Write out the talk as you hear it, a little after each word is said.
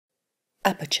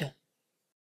Aperture.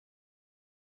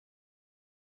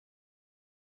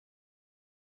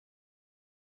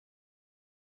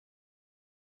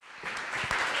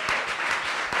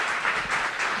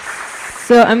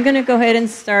 So I'm going to go ahead and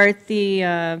start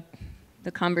the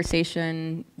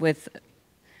conversation with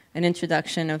an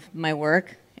introduction of my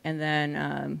work, and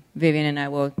then Vivian and I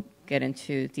will get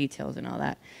into details and all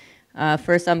that.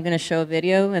 First, I'm going to show a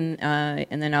video, and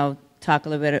then I'll talk a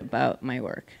little bit about my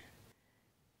work.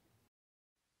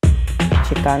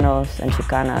 Chicanos and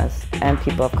Chicanas and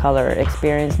people of color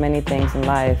experience many things in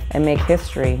life and make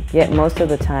history, yet most of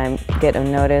the time get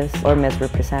unnoticed or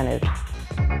misrepresented.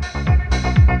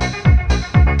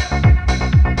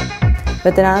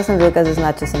 Veteranas and Rucas is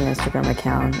not just an Instagram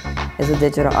account. It's a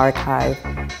digital archive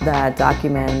that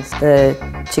documents the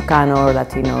Chicano or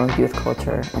Latino youth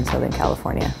culture in Southern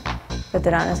California.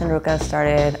 Veteranas and Rucas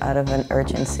started out of an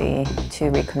urgency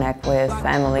to reconnect with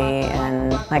family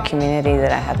and my community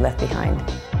that I had left behind.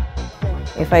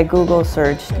 If I Google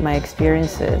searched my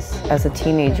experiences as a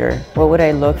teenager, what would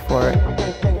I look for?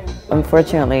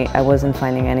 Unfortunately, I wasn't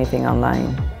finding anything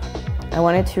online. I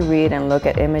wanted to read and look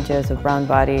at images of brown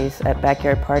bodies at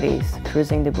backyard parties,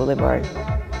 cruising the boulevard.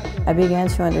 I began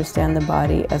to understand the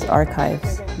body as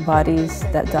archives, bodies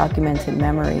that documented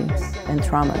memories and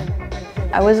trauma.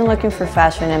 I wasn't looking for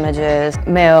fashion images,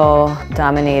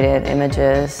 male-dominated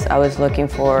images. I was looking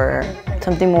for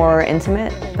something more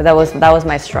intimate, but that was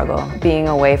my struggle, being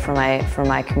away from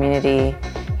my community,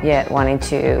 yet wanting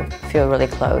to feel really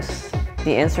close.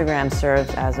 The Instagram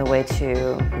serves as a way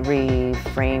to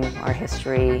reframe our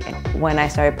history. When I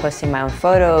started posting my own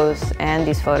photos and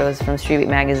these photos from Street Beat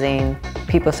magazine,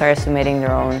 people started submitting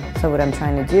their own. So what I'm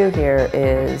trying to do here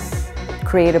is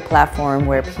create a platform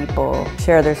where people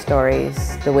share their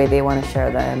stories the way they want to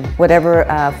share them. Whatever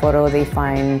photo they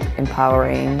find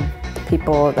empowering,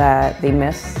 people that they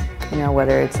miss, you know,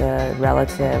 whether it's a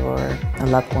relative or a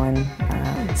loved one.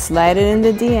 Slide it in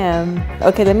the DM.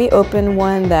 Okay, let me open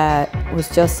one that was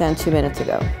just sent 2 minutes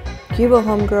ago. Cuba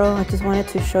homegirl, I just wanted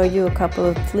to show you a couple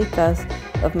of flicas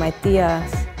of my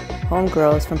tia's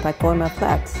homegirls from Pacoima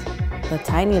Flats, the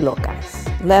tiny locas.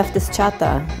 Left is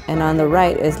Chata, and on the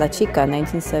right is La Chica,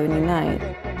 1979.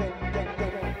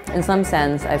 In some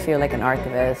sense, I feel like an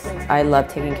archivist. I love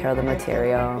taking care of the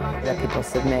material that people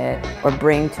submit or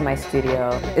bring to my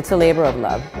studio. It's a labor of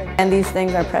love. And these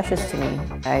things are precious to me.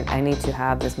 I need to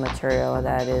have this material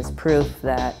that is proof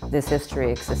that this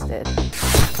history existed.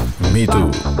 Me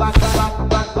too.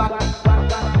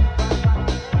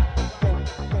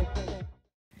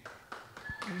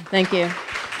 Thank you.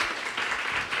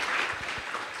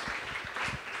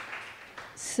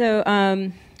 So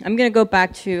I'm going to go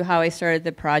back to how I started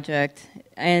the project.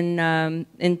 And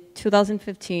in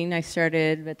 2015, I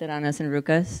started Veteranas and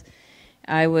Rucas.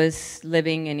 I was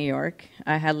living in New York.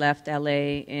 I had left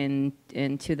LA in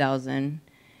 2000.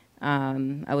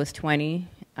 I was 20.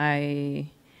 I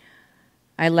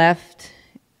left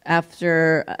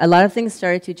after a lot of things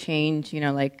started to change. You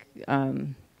know, like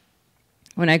when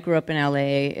I grew up in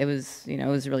LA, it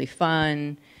was really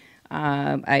fun.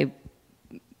 I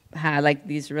had like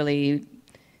these really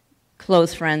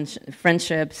close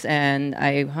friendships, and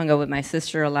I hung out with my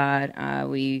sister a lot.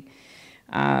 We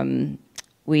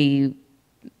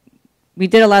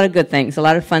did a lot of good things, a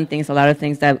lot of fun things, a lot of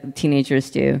things that teenagers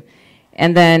do.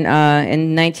 And then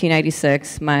in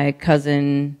 1996, my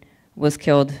cousin was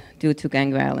killed due to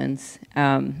gang violence.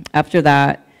 After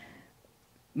that,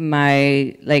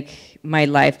 my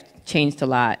life changed a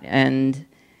lot. And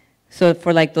so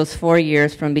for like those 4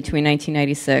 years from between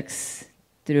 1996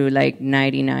 through like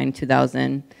 99,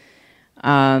 2000,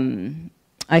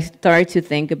 I started to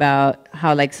think about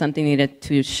how like something needed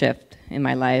to shift in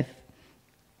my life.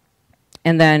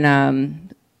 And then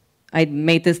I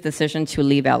made this decision to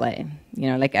leave LA.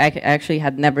 You know, like I actually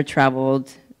had never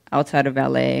traveled outside of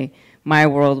LA. My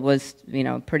world was, you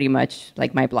know, pretty much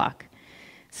like my block.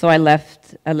 So I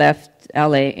left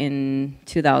LA in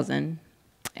 2000.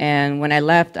 And when I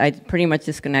left, I pretty much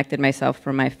disconnected myself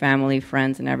from my family,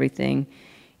 friends, and everything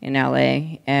in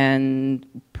LA, and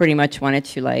pretty much wanted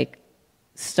to like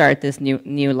start this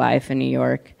new life in New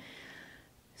York.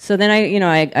 So then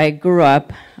I grew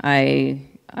up. I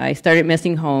started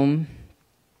missing home.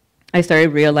 I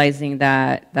started realizing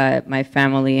that my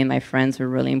family and my friends were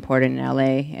really important in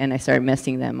LA, and I started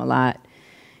missing them a lot.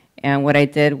 And what I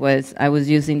did was I was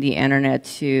using the internet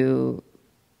to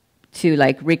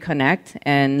like reconnect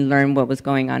and learn what was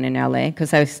going on in LA,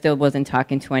 because I still wasn't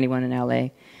talking to anyone in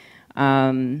LA.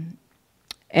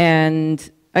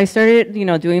 And I started, you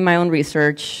know, doing my own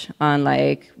research on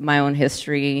like my own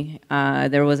history.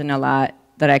 There wasn't a lot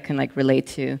that I can like relate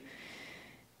to.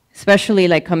 especially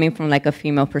like coming from like a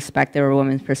female perspective or a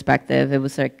woman's perspective, it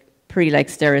was like pretty like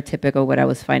stereotypical what I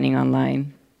was finding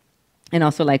online, and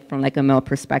also like from like a male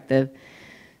perspective.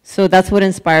 So that's what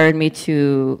inspired me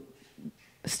to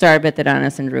start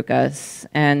Veteranas and Rucas.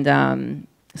 And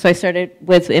so I started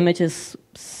with images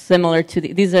similar to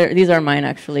these are mine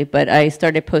actually, but I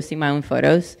started posting my own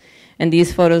photos. And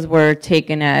these photos were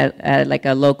taken at like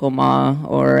a local mall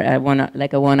or at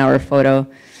like a 1 hour photo.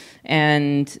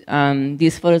 And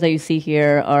these photos that you see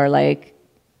here are like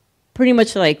pretty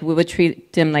much like we would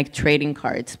treat them like trading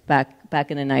cards back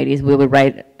in the 90s. We would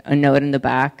write a note in the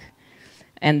back,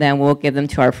 and then we'll give them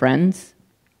to our friends.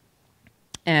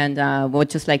 And we'll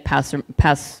just like pass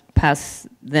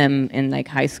them in like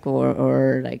high school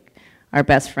or like our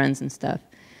best friends and stuff.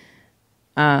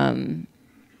 And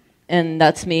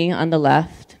that's me on the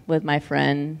left with my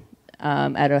friend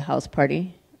at a house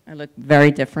party. I look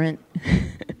very different.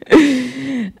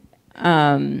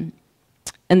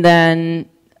 And then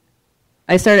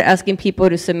I started asking people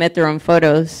to submit their own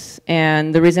photos.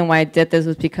 And the reason why I did this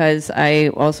was because I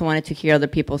also wanted to hear other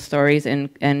people's stories and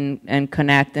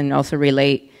connect and also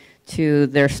relate to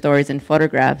their stories and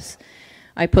photographs.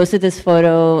 I posted this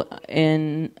photo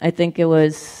in, I think it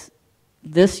was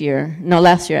last year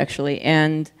actually.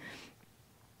 And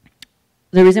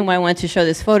the reason why I wanted to show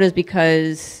this photo is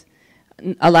because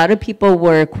a lot of people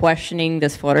were questioning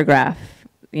this photograph.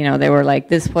 You know, they were like,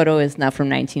 this photo is not from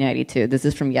 1992. This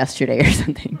is from yesterday or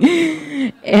something.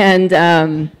 And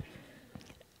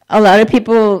a lot of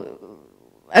people,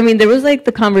 I mean, there was like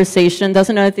the conversation. That's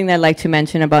another thing that I'd like to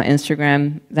mention about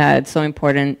Instagram that's so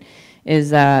important is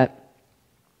that,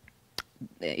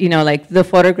 you know, like the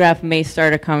photograph may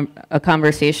start a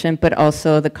conversation, but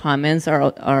also the comments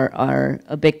are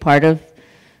a big part of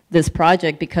this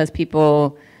project because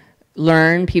people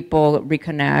learn, people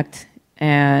reconnect,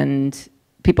 and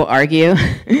people argue.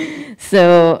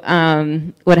 So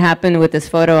what happened with this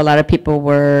photo, a lot of people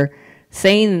were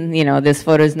saying, you know, this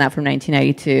photo is not from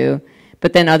 1992,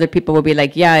 but then other people will be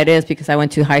like, yeah, it is because I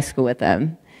went to high school with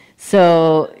them.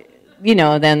 So, you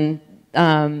know, then,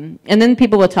 and then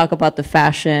people will talk about the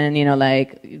fashion, you know,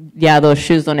 like, yeah, those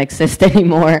shoes don't exist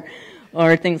anymore,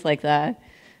 or things like that.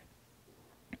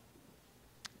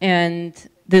 And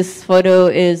this photo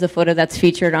is a photo that's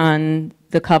featured on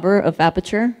the cover of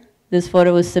Aperture. This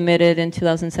photo was submitted in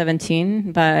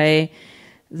 2017 by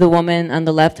the woman on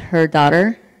the left, her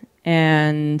daughter,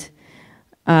 and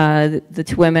the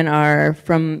two women are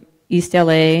from East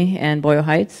LA and Boyle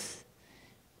Heights.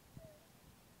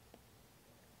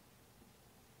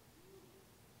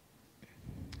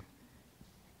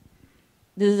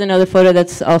 This is another photo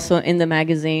that's also in the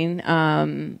magazine,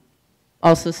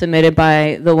 also submitted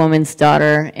by the woman's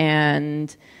daughter.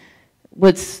 And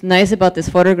what's nice about this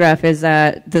photograph is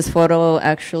that this photo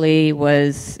actually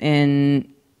was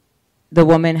in, the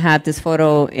woman had this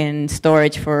photo in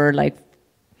storage for like,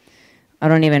 I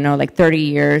don't even know, like 30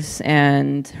 years.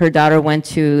 And her daughter went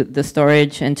to the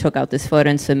storage and took out this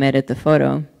photo and submitted the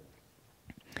photo.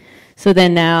 So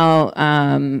then now,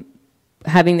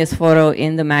 having this photo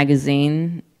in the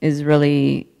magazine is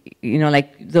really, you know,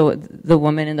 like the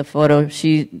woman in the photo,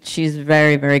 she's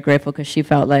very, very grateful because she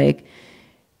felt like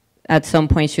at some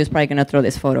point she was probably going to throw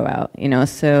this photo out, you know.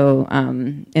 So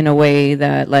in a way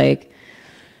that, like,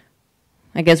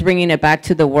 I guess bringing it back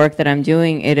to the work that I'm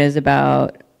doing, it is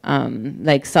about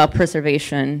like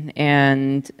self-preservation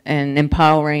and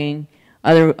empowering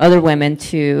other women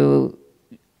to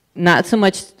not so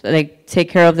much like take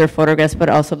care of their photographs, but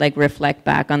also like reflect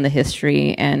back on the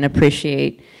history and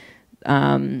appreciate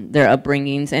their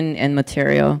upbringings and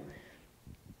material.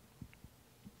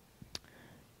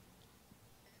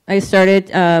 I started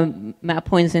Map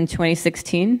Points in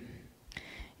 2016,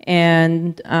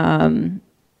 and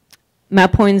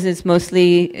Map Points is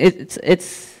mostly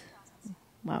it's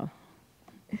wow.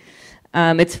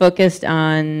 It's focused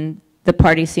on the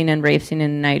party scene and rave scene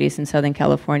in the 90s in Southern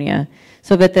California.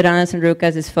 So Veteranas and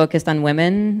Rucas is focused on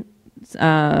women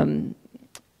and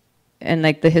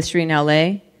like the history in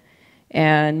LA.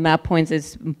 And Map Points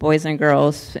is boys and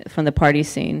girls from the party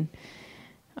scene.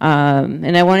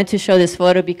 And I wanted to show this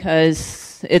photo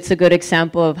because it's a good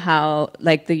example of how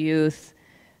like the youth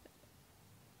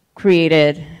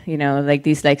created, you know, like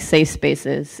these like safe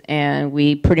spaces. And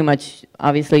we pretty much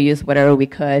obviously used whatever we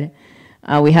could.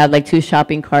 We had like 2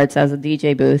 shopping carts as a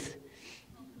DJ booth.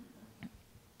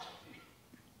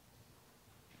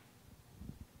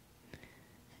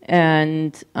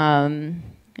 And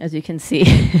as you can see,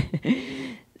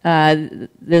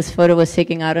 this photo was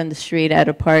taken out on the street at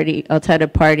a party, outside a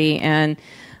party, and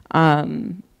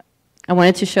I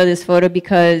wanted to show this photo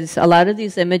because a lot of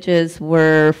these images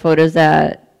were photos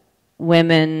that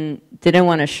women didn't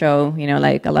want to show, you know,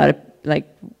 like a lot of,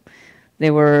 like,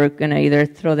 they were going to either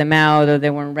throw them out or they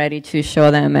weren't ready to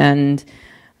show them. And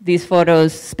these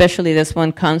photos, especially this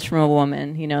one, comes from a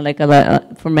woman, you know, like a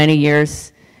lot, for many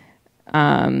years.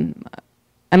 I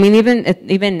mean,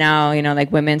 even now, you know,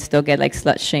 like women still get like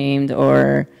slut shamed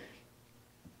or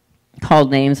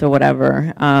called names or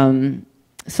whatever.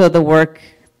 So the work,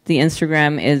 the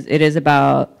Instagram is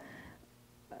about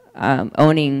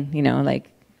owning, you know, like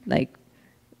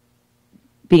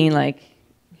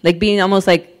being almost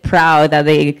like proud that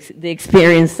they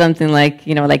experienced something like,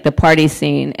 you know, like the party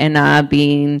scene, and not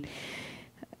being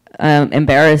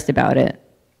embarrassed about it.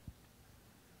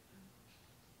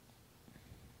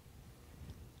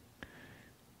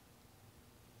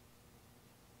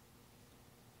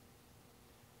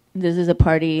 This is a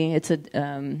party. It's a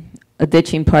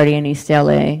ditching party in East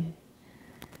LA.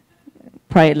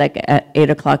 Probably like at 8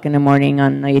 o'clock in the morning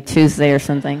on a Tuesday or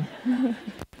something.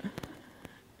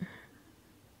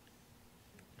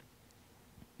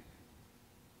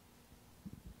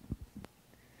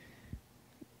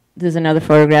 There's another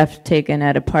photograph taken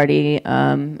at a party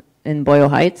in Boyle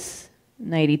Heights,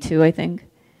 92, I think.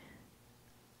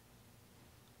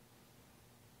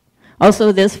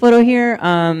 Also, this photo here,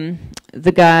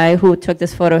 the guy who took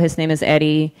this photo, his name is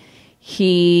Eddie.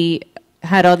 He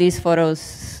had all these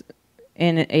photos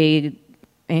in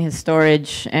his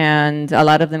storage, and a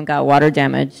lot of them got water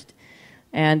damaged.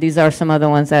 And these are some of the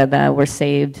ones that were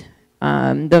saved.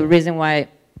 The reason why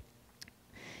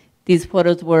these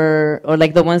photos were, or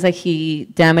like the ones that he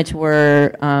damaged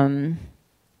were,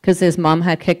 because his mom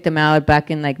had kicked him out back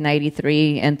in like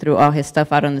 93 and threw all his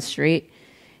stuff out on the street.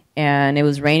 And it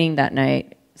was raining that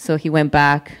night. So he went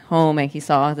back home and he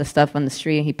saw the stuff on the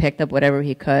street and he picked up whatever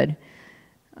he could.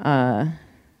 I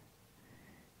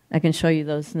can show you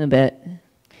those in a bit.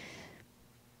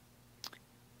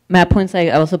 Map points, I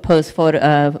also post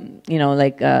you know,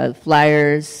 like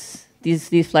flyers.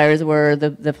 These flyers were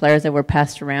the flyers that were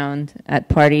passed around at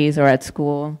parties or at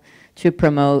school to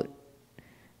promote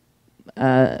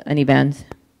an event.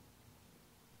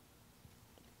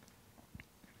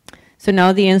 So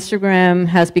now the Instagram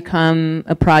has become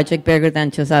a project bigger than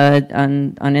just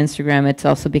on Instagram. It's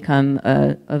also become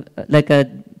like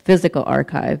a physical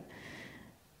archive.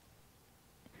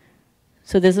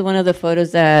 So this is one of the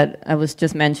photos that I was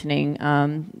just mentioning.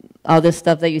 All this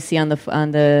stuff that you see on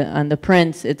the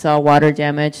prints, it's all water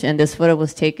damage. And this photo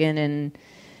was taken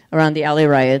around the LA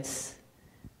riots.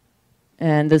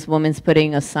 And this woman's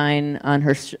putting a sign on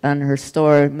her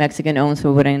store, Mexican owned, so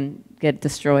it wouldn't get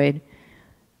destroyed.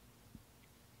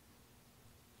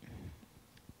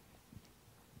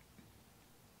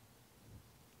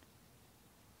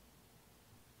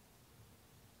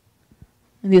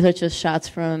 And these are just shots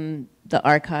from the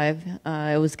archive.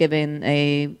 I was given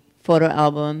a photo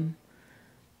album.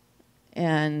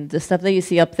 And the stuff that you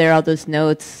see up there, all those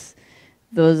notes,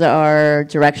 those are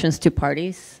directions to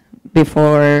parties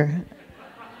before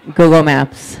Google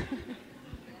Maps.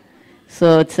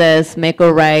 So it says, make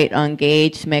a right on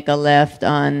Gage, make a left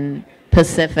on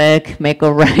Pacific, make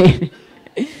a right.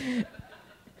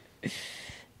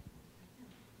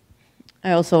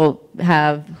 I also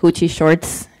have hoochie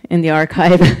shorts in the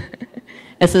archive.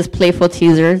 It says playful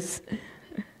teasers.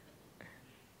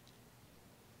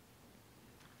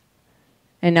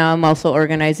 And now I'm also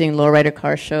organizing lowrider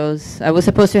car shows. I was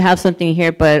supposed to have something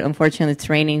here, but unfortunately it's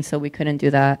raining, so we couldn't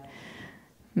do that.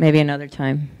 Maybe another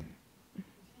time.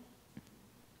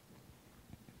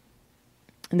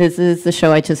 This is the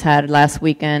show I just had last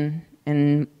weekend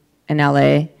in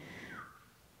LA.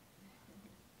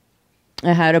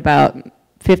 I had about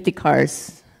 50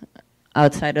 cars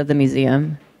outside of the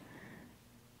museum.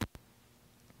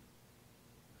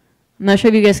 I'm not sure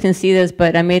if you guys can see this,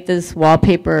 but I made this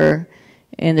wallpaper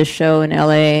in the show in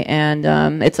LA,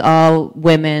 and it's all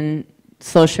women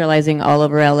socializing all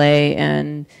over LA,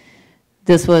 and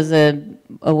this was a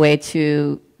way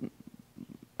to,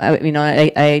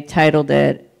 I titled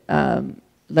it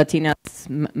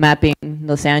Latinas Mapping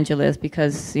Los Angeles,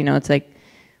 because, you know, it's like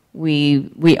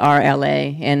we are LA,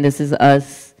 and this is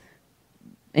us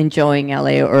enjoying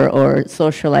LA or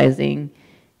socializing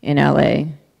in LA.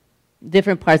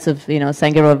 Different parts of, you know,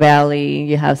 San Gabriel Valley,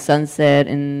 you have Sunset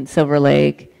and Silver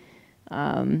Lake,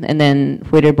 and then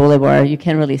Whittier Boulevard. You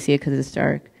can't really see it because it's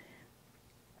dark.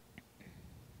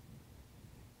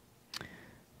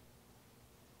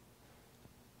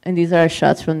 And these are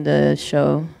shots from the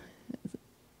show,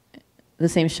 the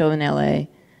same show in LA.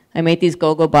 I made these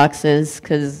go-go boxes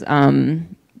because the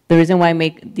reason why I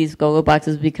make these go-go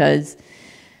boxes is because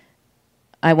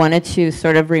I wanted to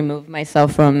sort of remove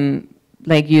myself from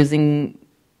like using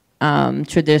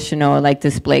traditional like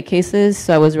display cases.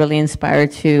 So I was really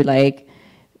inspired to like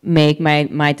make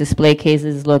my display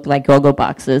cases look like go-go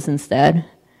boxes instead.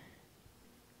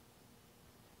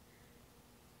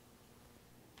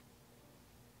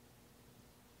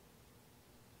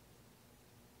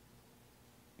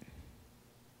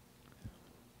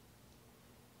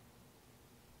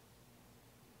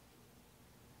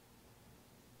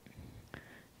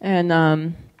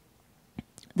 And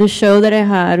the show that I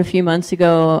had a few months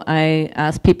ago, I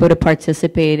asked people to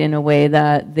participate in a way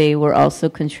that they were also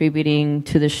contributing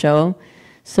to the show.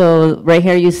 So right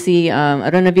here you see, I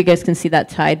don't know if you guys can see that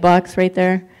Tide box right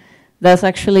there. That's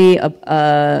actually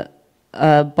a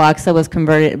box that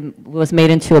was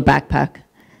made into a backpack.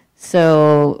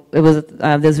 So it was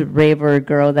this raver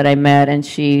girl that I met, and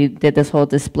she did this whole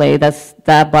display.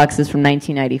 That box is from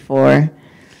 1994.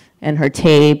 And her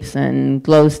tapes and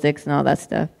glow sticks and all that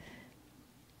stuff.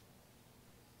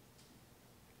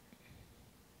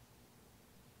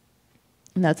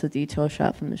 And that's a detail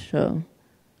shot from the show.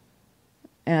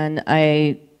 And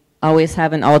I always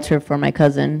have an altar for my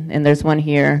cousin, and there's one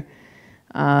here.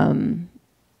 And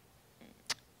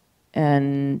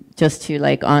just to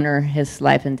like honor his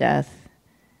life and death.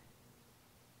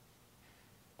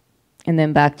 And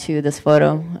then back to this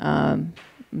photo.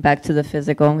 Back to the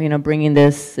physical, you know, bringing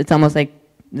this, it's almost like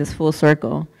this full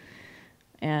circle.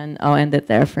 And I'll end it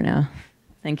there for now.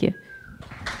 Thank you.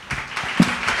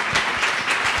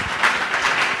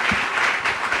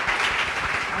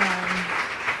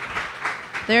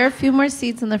 There are a few more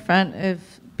seats in the front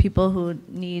if people who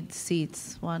need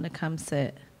seats want to come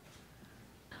sit.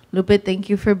 Lupe, thank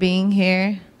you for being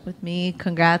here with me.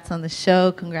 Congrats on the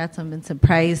show. Congrats on Vincent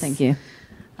Price. Thank you.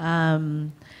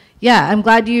 Yeah, I'm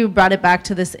glad you brought it back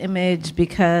to this image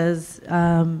because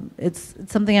it's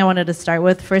something I wanted to start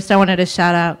with. First, I wanted to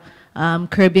shout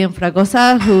out Caribbean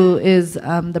Fragosa, who is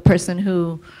the person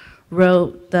who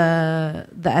wrote the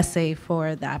essay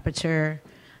for the Aperture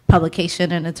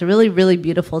publication, and it's a really, really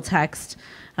beautiful text.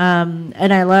 And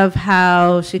I love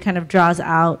how she kind of draws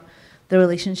out the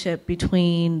relationship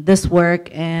between this work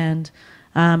and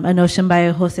a notion by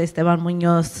Jose Esteban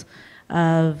Munoz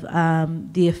of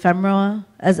the ephemeral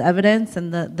as evidence,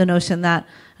 and the notion that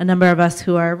a number of us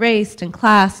who are raced and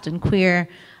classed and queer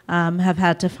have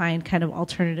had to find kind of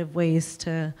alternative ways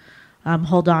to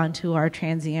hold on to our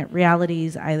transient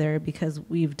realities, either because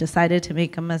we've decided to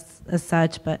make them as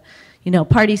such, but you know,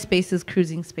 party spaces,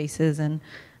 cruising spaces, and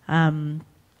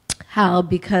how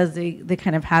because they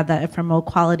kind of had that ephemeral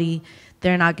quality,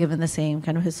 they're not given the same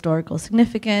kind of historical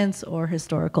significance or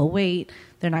historical weight.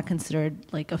 They're not considered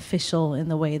like official in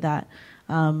the way that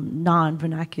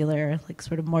non-vernacular, like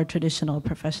sort of more traditional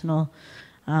professional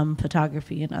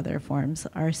photography and other forms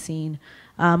are seen.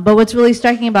 But what's really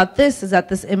striking about this is that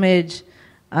this image,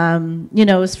 you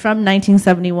know, is from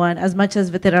 1971. As much as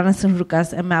Veteranas en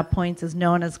Rucas and Map Points is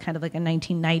known as kind of like a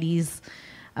 1990s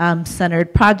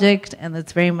centered project, and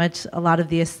that's very much a lot of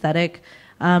the aesthetic.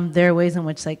 There are ways in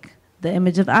which like the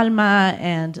image of Alma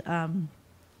and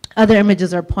other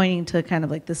images are pointing to kind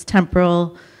of like this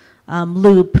temporal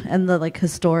loop and the like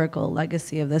historical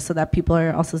legacy of this, so that people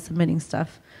are also submitting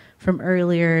stuff from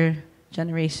earlier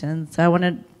generations. So I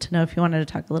wanted to know if you wanted to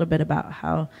talk a little bit about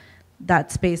how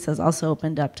that space has also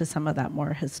opened up to some of that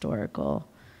more historical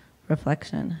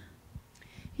reflection.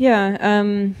 Yeah,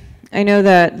 I know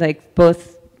that like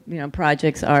both, you know,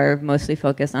 projects are mostly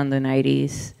focused on the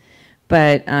 90s,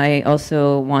 but I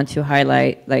also want to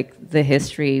highlight like the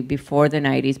history before the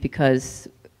 90s, because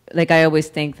like I always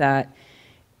think that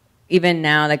even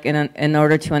now, like in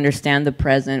order to understand the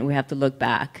present, we have to look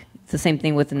back. It's the same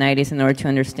thing with the 90s. In order to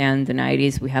understand the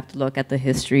 90s, we have to look at the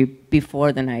history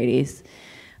before the 90s.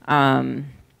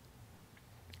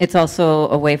 It's also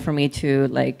a way for me to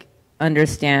like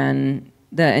understand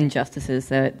the injustices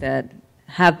that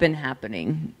have been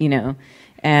happening, you know,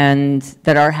 and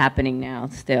that are happening now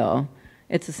still.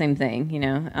 It's the same thing, you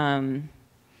know.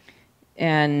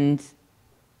 And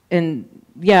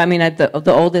yeah, I mean,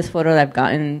 the oldest photo that I've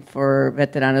gotten for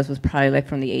Veteranos was probably like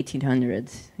from the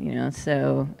 1800s, you know.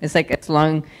 So it's like as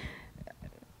long,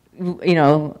 you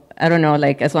know, I don't know,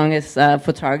 like as long as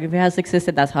photography has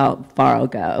existed, that's how far I'll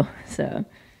go. So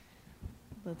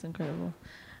that's incredible.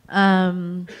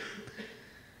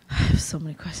 I have so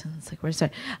many questions. Like, where to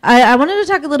start? I wanted to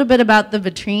talk a little bit about the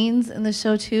vitrines in the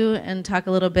show too, and talk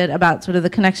a little bit about sort of the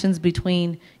connections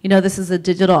between, you know, this is a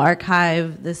digital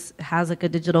archive. This has like a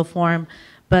digital form,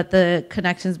 but the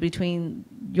connections between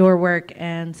your work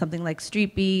and something like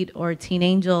Street Beat or Teen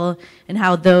Angel, and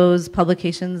how those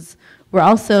publications were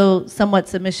also somewhat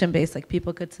submission based. Like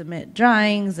people could submit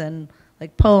drawings and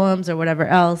like poems or whatever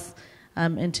else.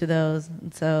 into those.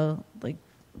 And so, like,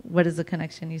 what is the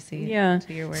connection you see to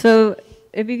your work? So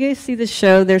if you guys see the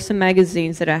show, there's some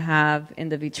magazines that I have in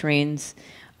the vitrines.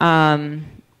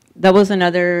 That was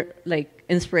another like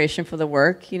inspiration for the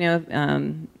work. You know,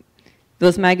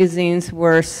 those magazines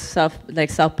were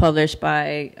self-published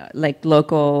by like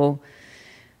local.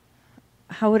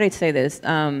 How would I say this?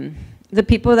 The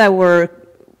people that were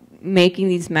making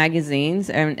these magazines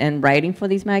and writing for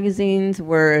these magazines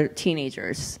were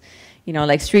teenagers. You know,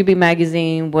 like Street Beat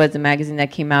magazine was a magazine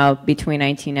that came out between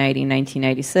 1990 and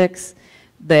 1996.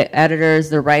 The editors,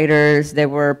 the writers, there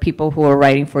were people who were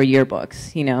writing for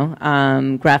yearbooks, you know,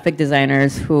 graphic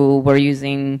designers who were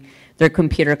using their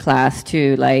computer class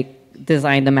to like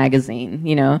design the magazine,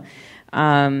 you know.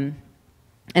 And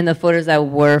the photos that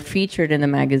were featured in the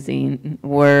magazine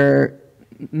were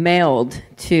mailed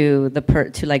to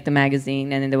the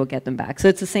magazine, and then they will get them back. So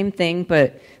it's the same thing,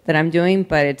 but that I'm doing,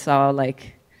 but it's all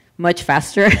like much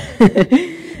faster.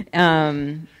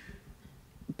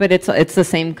 But it's the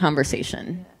same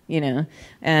conversation, you know.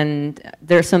 And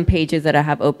there's some pages that I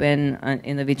have open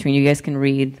in the vitrine. You guys can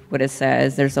read what it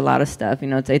says. There's a lot of stuff, you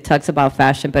know. It talks about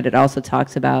fashion, but it also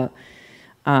talks about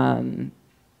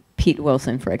Pete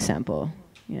Wilson, for example.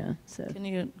 Yeah. So Can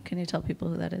you tell people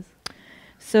who that is?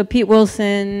 So Pete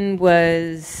Wilson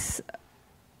was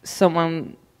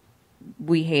someone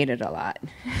we hated a lot.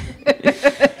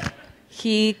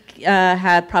 He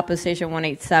had Proposition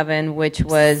 187, which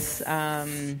was,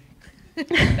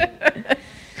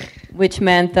 which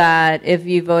meant that if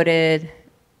you voted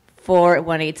for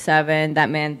 187, that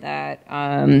meant that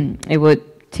it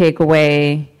would take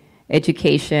away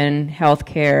education,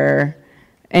 healthcare,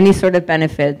 any sort of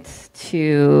benefits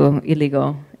to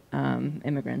illegal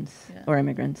immigrants or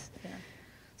immigrants. Yeah.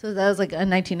 So that was like a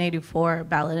 1984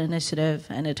 ballot initiative,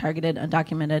 and it targeted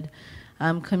undocumented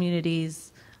communities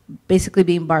basically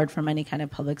being barred from any kind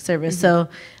of public service. So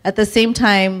at the same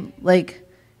time, like,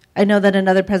 I know that in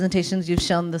other presentations you've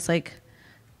shown this like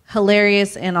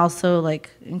hilarious and also like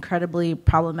incredibly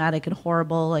problematic and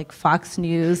horrible, like Fox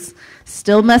News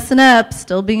still messing up,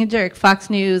 still being a jerk, Fox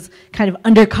News kind of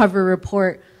undercover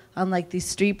report on like these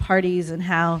street parties and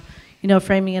how, you know,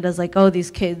 framing it as like, oh,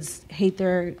 these kids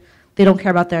they don't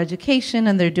care about their education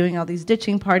and they're doing all these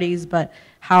ditching parties, but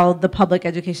how the public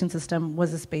education system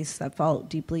was a space that felt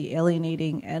deeply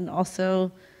alienating and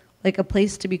also like a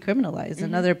place to be criminalized,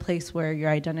 another place where your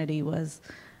identity was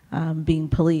being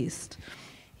policed.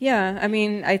 Yeah, I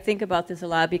mean, I think about this a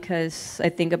lot because I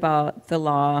think about the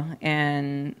law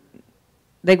and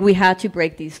like we had to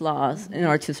break these laws in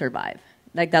order to survive.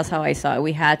 Like that's how I saw it.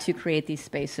 We had to create these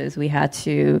spaces. We had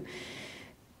to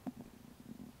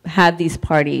have these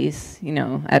parties, you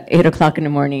know, at 8 o'clock in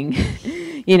the morning.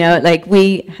 You know, like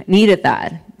we needed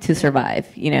that to survive,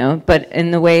 you know. But in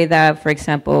the way that, for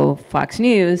example, Fox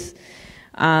News,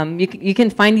 you can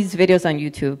find these videos on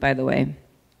YouTube, by the way.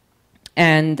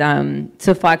 And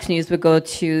so Fox News would go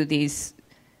to these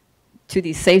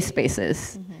safe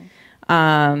spaces.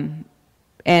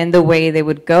 And the way they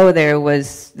would go there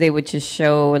was they would just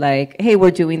show like, hey,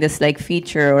 we're doing this like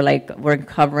feature, or like we're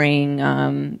covering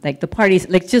like the parties,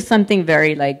 like just something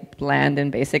very like bland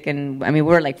and basic. And I mean,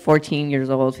 we were like 14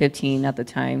 years old, 15 at the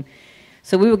time.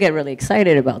 So we would get really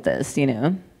excited about this, you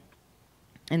know.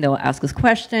 And they'll ask us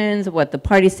questions, what the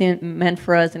party meant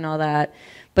for us and all that.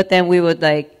 But then we would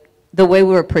like, the way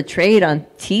we were portrayed on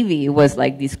TV was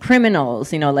like these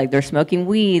criminals, you know, like they're smoking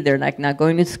weed, they're like not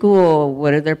going to school,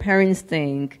 what do their parents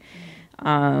think?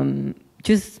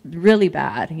 Just really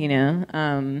bad, you know.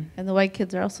 And the white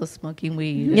kids are also smoking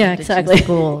weed. Yeah, exactly.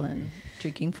 School and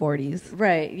drinking 40s.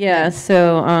 Right, yeah.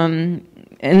 So,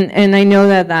 and I know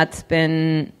that that's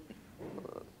been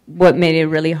what made it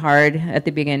really hard at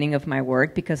the beginning of my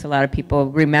work, because a lot of people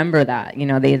remember that, you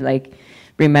know, they like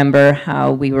remember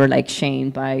how we were like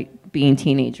shamed by being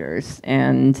teenagers.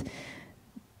 And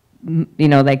you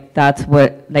know, like that's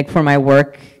what, like for my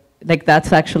work, like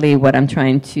that's actually what I'm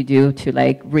trying to do, to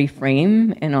like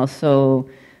reframe and also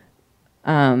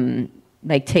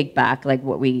like take back like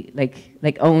what we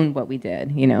like own what we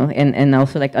did, you know, and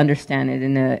also like understand it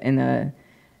in a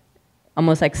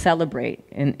almost like celebrate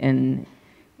and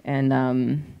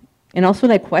also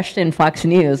like question Fox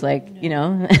News, like, you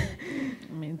know.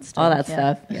 Still, all that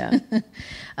stuff, yeah.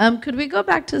 Could we go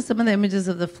back to some of the images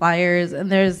of the flyers?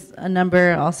 And there's a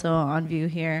number also on view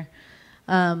here.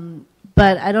 But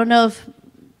I don't know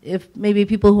if maybe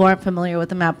people who aren't familiar with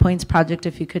the Map Points project,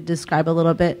 if you could describe a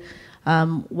little bit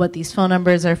what these phone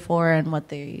numbers are for and what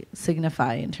they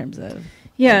signify in terms of...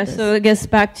 Yeah, so it gets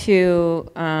back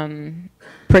to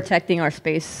protecting our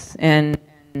space and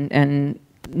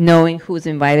knowing who's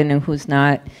invited and who's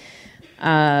not.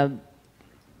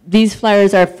 these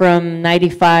flyers are from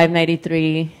 95,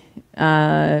 93.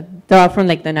 They're all from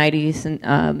like the 90s.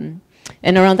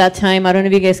 And around that time, I don't know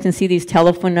if you guys can see these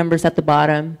telephone numbers at the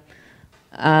bottom.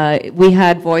 We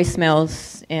had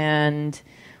voicemails, and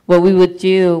what we would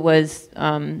do was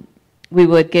we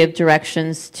would give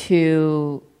directions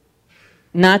to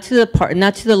not to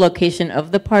the location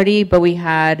of the party, but we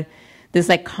had this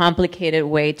like complicated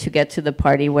way to get to the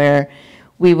party where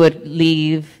we would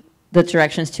leave the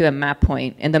directions to a map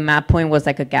point, and the map point was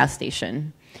like a gas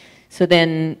station. So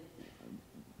then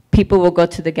people will go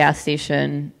to the gas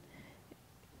station,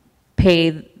 pay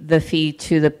the fee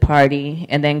to the party,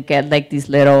 and then get like these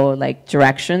little like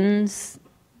directions,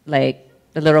 like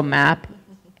the little map,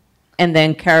 and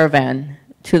then caravan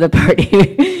to the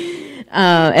party.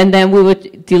 And then we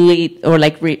would delete or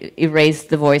like erase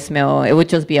the voicemail. It would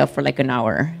just be up for like an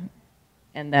hour.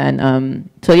 And then,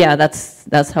 so yeah,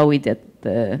 that's how we did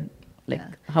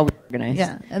how we organized.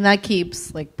 Yeah, and that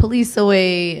keeps like police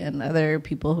away and other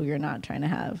people who you're not trying to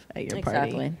have at your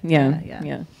party. Exactly.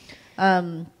 Yeah.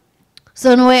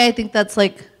 So in a way, I think that's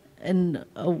like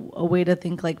a way to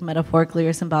think like metaphorically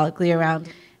or symbolically around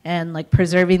and like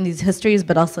preserving these histories,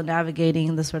 but also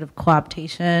navigating the sort of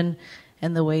co-optation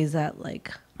and the ways that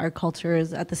like our culture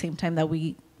is at the same time that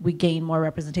we gain more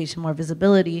representation, more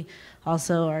visibility,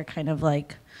 also are kind of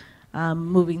like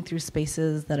moving through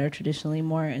spaces that are traditionally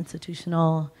more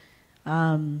institutional,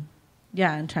 and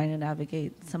trying to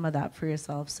navigate some of that for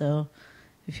yourself. So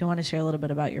if you want to share a little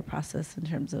bit about your process in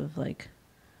terms of like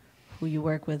who you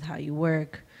work with, how you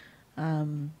work,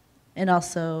 and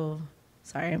also,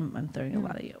 sorry, I'm throwing a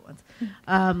lot at you at once,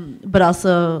 but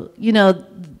also, you know,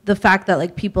 the fact that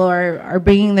like people are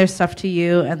bringing their stuff to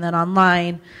you, and then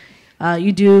online,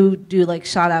 you do like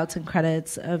shout outs and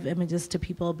credits of images to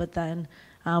people, but then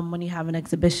when you have an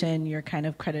exhibition, you're kind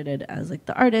of credited as like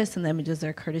the artist, and the images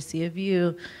are courtesy of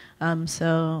you.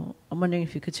 So I'm wondering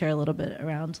if you could share a little bit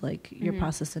around like your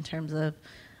process in terms of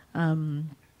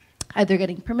either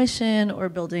getting permission or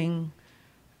building,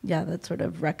 that sort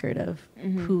of record of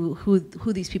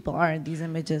who these people are in these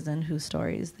images and whose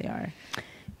stories they are.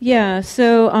 Yeah.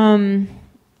 So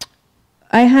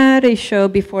I had a show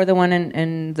before the one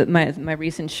in my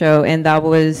recent show, and that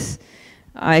was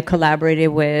I collaborated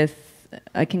with.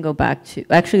 I can go back to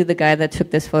actually the guy that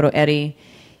took this photo, Eddie.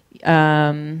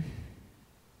 Where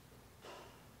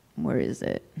is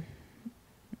it?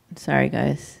 Sorry,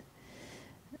 guys.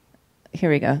 Here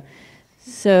we go.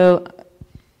 So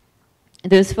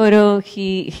this photo,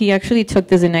 he actually took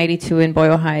this in '92 in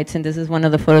Boyle Heights, and this is one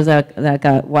of the photos that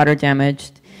got water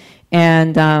damaged.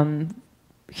 And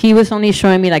he was only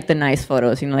showing me like the nice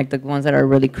photos, you know, like the ones that are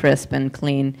really crisp and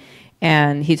clean.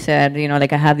 And he said, you know,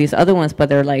 like I have these other ones, but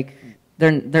they're like,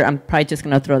 I'm probably just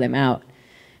gonna throw them out.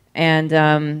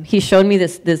 And he showed me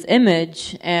this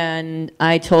image, and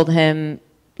I told him,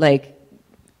 like,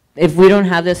 if we don't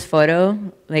have this photo,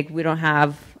 like we don't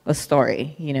have a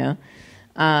story, you know.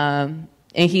 And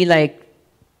he like,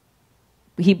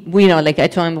 you know, like I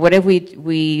told him, what if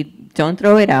we don't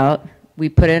throw it out, we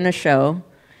put it in a show,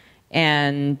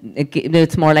 and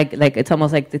it's more like it's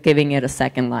almost like giving it a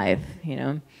second life, you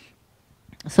know.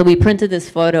 So we printed this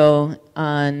photo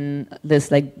on this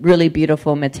like really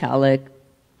beautiful metallic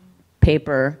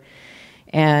paper,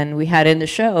 and we had it in the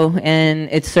show, and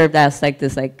it served as like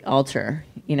this like altar,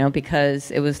 you know,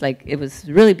 because it was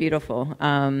really beautiful,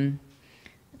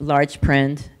 large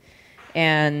print.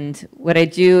 And what I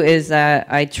do is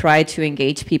I try to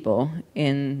engage people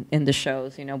in the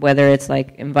shows, you know, whether it's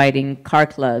like inviting car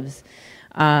clubs,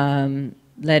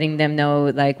 letting them know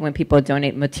like when people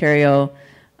donate material,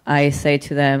 I say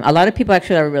to them, a lot of people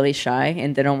actually are really shy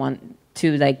and they don't want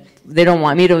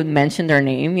me to mention their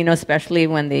name, you know, especially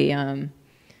when they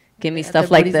give me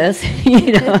stuff like this,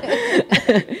 you know.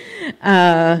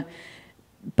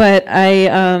 But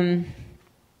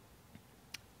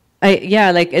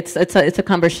like it's a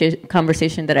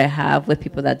conversation that I have with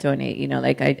people that donate, you know,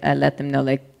 like I let them know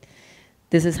like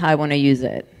this is how I want to use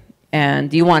it, and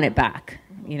do you want it back,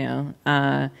 you know.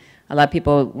 A lot of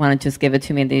people want to just give it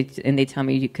to me, and they tell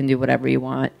me you can do whatever you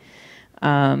want.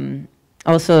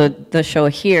 Also, the show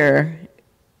here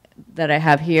that I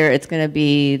have here, it's going to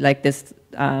be like this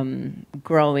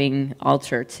growing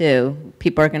altar too.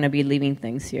 People are going to be leaving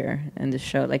things here in the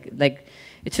show. Like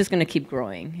it's just going to keep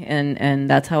growing, and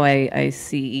that's how I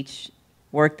see each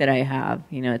work that I have.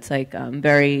 You know, it's like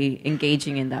very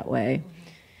engaging in that way.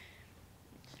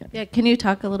 Yeah, can you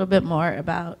talk a little bit more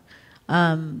about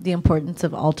the importance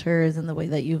of altars and the way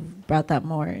that you've brought that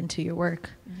more into your work?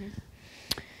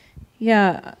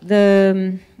 Yeah,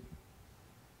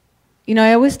 you know,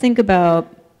 I always think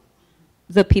about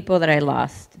the people that I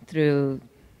lost through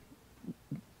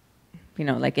you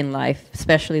know, like in life,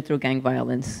 especially through gang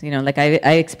violence. You know, like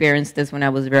I experienced this when I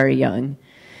was very young,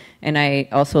 and I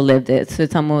also lived it. So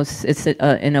it's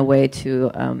in a way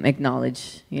to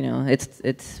acknowledge, you know,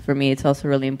 it's for me, it's also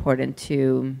really important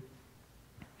to,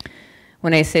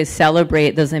 when I say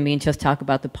celebrate, doesn't mean just talk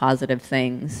about the positive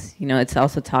things. You know, it's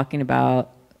also talking about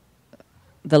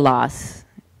the loss,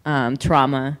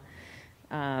 trauma.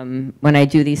 When I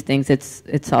do these things,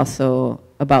 it's also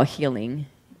about healing.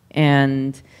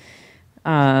 And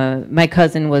my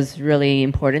cousin was really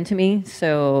important to me.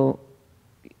 So,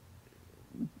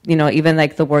 you know, even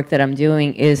like the work that I'm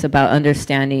doing is about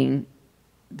understanding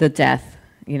the death,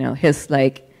 you know, his,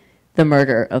 like, the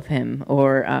murder of him,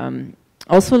 or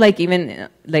also like even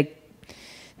like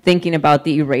thinking about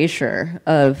the erasure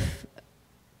of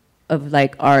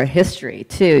like our history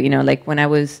too. You know, like when I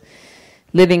was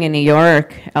living in New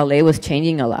York, LA was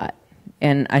changing a lot.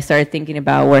 And I started thinking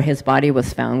about where his body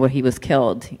was found, where he was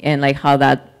killed, and like how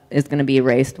that is going to be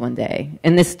erased one day.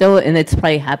 And it's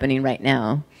probably happening right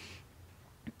now.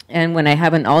 And when I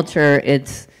have an altar,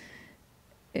 it's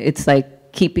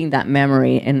like keeping that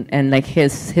memory and like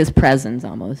his presence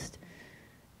almost.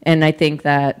 And I think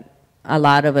that a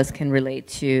lot of us can relate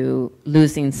to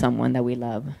losing someone that we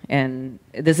love. And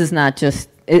this is not just,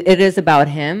 it is about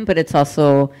him, but it's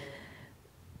also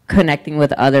connecting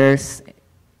with others.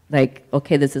 Like,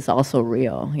 okay, this is also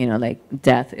real. You know, like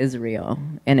death is real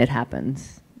and it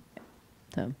happens.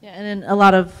 So. Yeah, and in a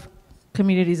lot of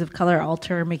communities of color,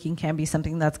 altar making can be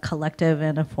something that's collective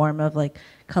and a form of like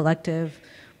collective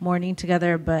mourning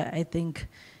together. But I think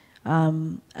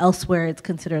elsewhere it's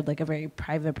considered like a very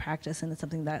private practice, and it's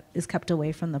something that is kept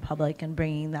away from the public, and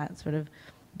bringing that sort of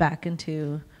back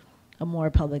into a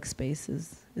more public space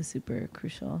is super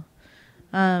crucial.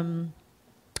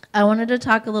 I wanted to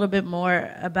talk a little bit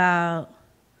more about,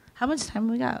 how much time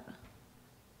we got?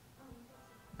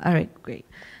 All right, great.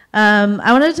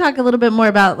 I wanted to talk a little bit more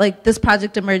about like this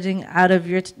project emerging out of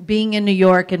your being in New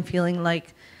York and feeling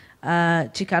like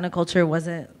Chicano culture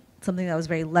wasn't something that was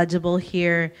very legible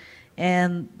here,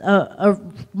 and a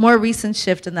more recent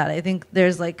shift in that. I think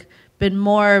there's like been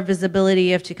more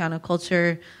visibility of Chicano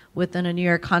culture within a New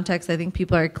York context. I think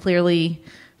people are clearly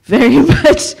very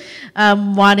much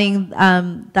wanting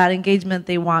that engagement.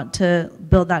 They want to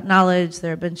build that knowledge.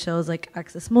 There have been shows like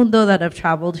Access Mundo that have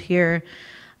traveled here.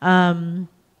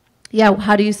 Yeah,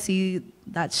 how do you see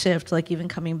that shift, like even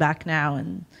coming back now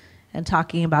and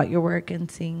talking about your work and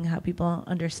seeing how people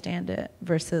understand it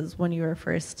versus when you were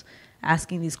first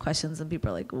asking these questions and people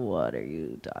are like, what are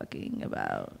you talking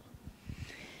about?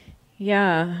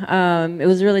 Yeah, it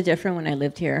was really different when I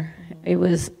lived here. It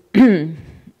was,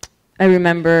 I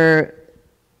remember,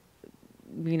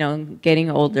 you know,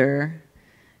 getting older,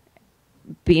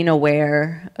 being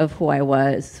aware of who I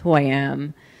was, who I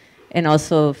am, and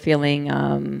also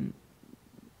feeling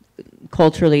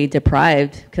culturally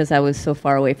deprived because I was so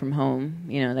far away from home.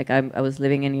 You know, like I was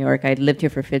living in New York. I'd lived here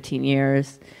for 15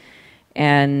 years.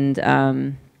 And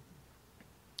I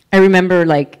remember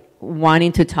like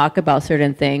wanting to talk about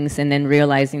certain things and then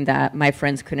realizing that my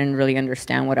friends couldn't really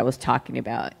understand what I was talking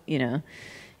about, you know.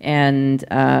 And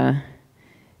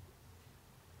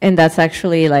that's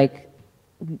actually like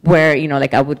where, you know,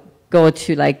 like I would go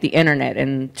to like the internet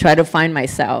and try to find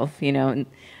myself, you know,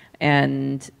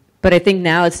 but I think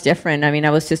now it's different. I mean,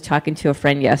 I was just talking to a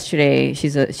friend yesterday.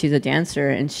 She's a dancer,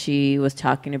 and she was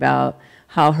talking about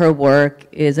how her work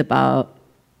is about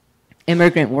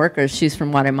immigrant workers. She's from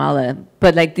Guatemala,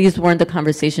 but like these weren't the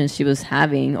conversations she was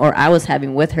having or I was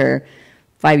having with her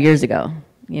 5 years ago,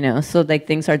 you know. So like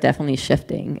things are definitely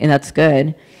shifting, and that's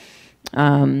good.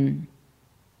 I'm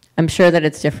sure that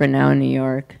it's different now in New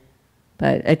York,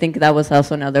 but I think that was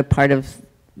also another part of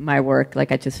my work.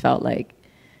 Like I just felt like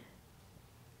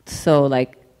so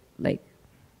like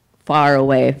far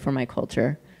away from my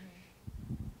culture.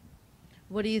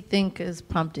 What do you think is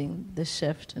prompting this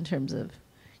shift in terms of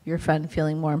your friend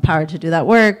feeling more empowered to do that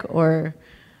work, or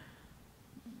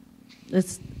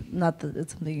it's not that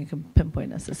it's something you can pinpoint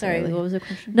necessarily? Sorry, what was the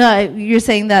question? No, you're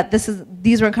saying that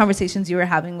these were conversations you were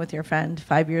having with your friend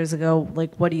 5 years ago.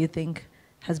 Like, what do you think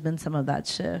has been some of that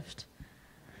shift?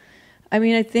 I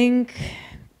mean, I think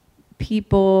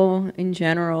people in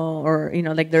general, or, you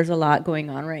know, like there's a lot going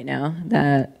on right now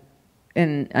that,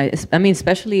 and I mean,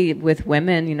 especially with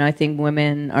women, you know, I think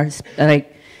women are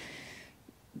like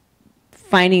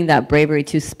finding that bravery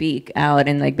to speak out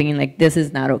and like being like, this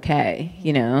is not okay,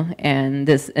 you know, and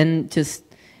this is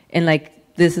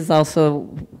also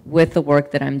with the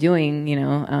work that I'm doing, you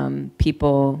know,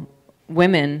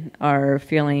 women are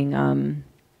feeling,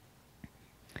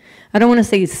 I don't want to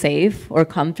say safe or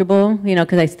comfortable, you know,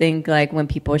 because I think like when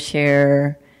people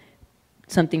share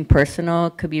something personal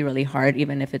could be really hard,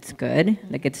 even if it's good.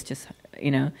 Like it's just,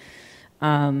 you know.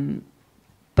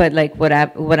 But like what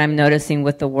I'm noticing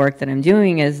with the work that I'm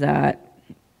doing is that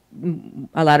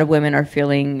a lot of women are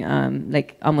feeling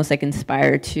like almost like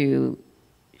inspired to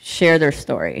share their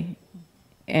story,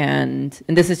 and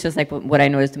this is just like what I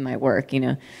noticed in my work, you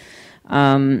know.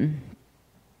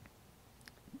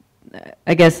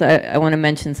 I guess I want to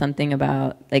mention something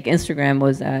about like Instagram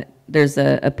was that there's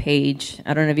a page,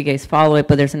 I don't know if you guys follow it,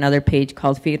 but there's another page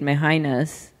called Firme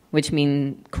Jainas, which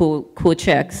mean cool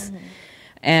chicks. Mm-hmm.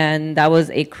 And that was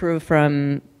a crew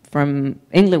from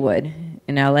Inglewood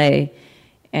in LA.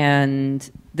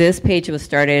 And this page was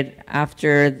started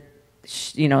after,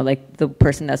 you know, like the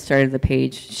person that started the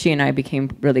page, she and I became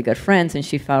really good friends, and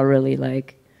she felt really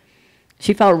like,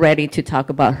 she felt ready to talk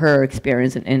about her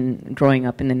experience in growing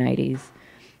up in the 90s.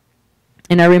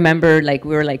 And I remember like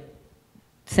we were like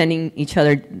sending each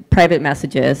other private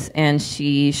messages, and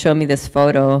she showed me this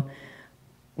photo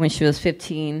when she was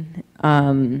 15.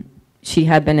 She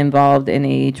had been involved in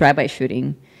a drive-by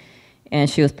shooting, and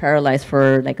she was paralyzed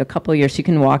for like a couple of years. She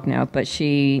can walk now, but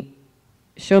she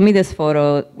showed me this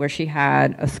photo where she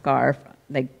had a scarf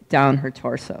like down her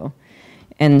torso.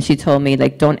 And she told me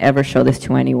like, don't ever show this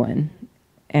to anyone.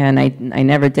 And I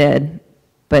never did.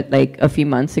 But like a few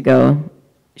months ago,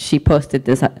 she posted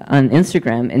this on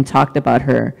Instagram and talked about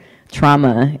her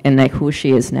trauma and like who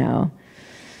she is now.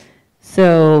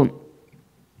 So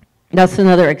that's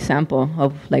another example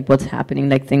of like what's happening,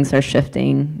 like things are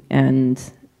shifting, and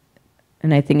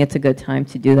I think it's a good time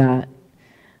to do that.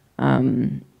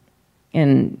 And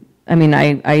I mean,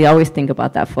 I always think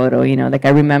about that photo, you know, like I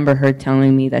remember her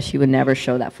telling me that she would never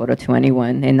show that photo to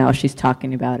anyone, and now she's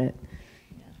talking about it.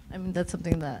 I mean, that's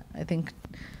something that I think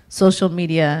social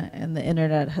media and the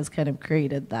internet has kind of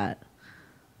created that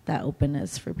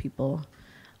openness for people.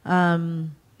 I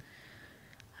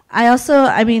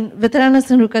mean,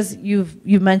 Veteranas en Rucas,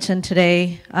 you've mentioned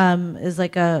today, is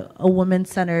like a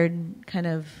woman-centered kind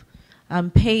of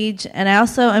page. And I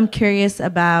also am curious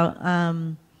about,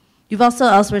 you've also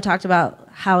elsewhere talked about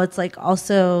how it's like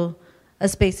also a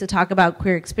space to talk about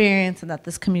queer experience, and that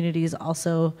this community is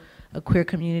also a queer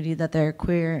community, that there are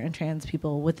queer and trans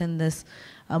people within this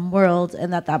world,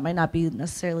 and that might not be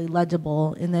necessarily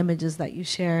legible in the images that you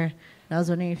share. And I was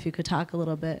wondering if you could talk a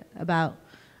little bit about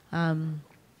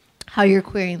how you're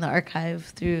queering the archive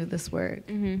through this work.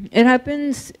 Mm-hmm. It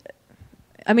happens,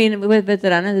 I mean, with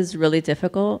Veteranas it's really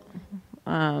difficult,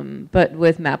 but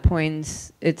with Map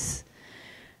Points, it's,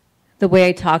 the way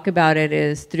I talk about it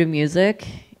is through music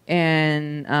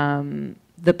and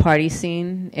the party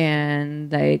scene, and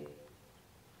like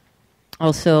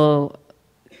also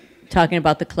talking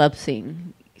about the club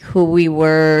scene, who we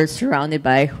were surrounded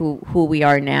by, who we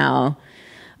are now.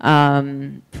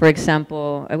 For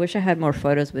example, I wish I had more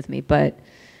photos with me, but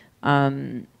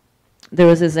there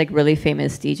was this like really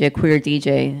famous DJ, queer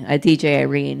DJ, DJ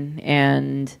Irene,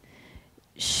 and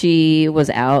she was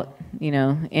out, you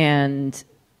know, and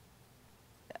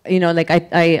you know, like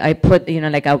I put, you know,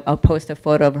 like I'll post a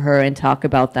photo of her and talk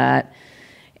about that,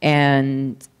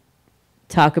 and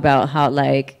talk about how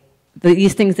like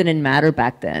these things didn't matter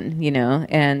back then, you know,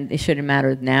 and it shouldn't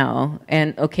matter now.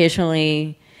 And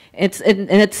occasionally, and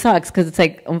it sucks because it's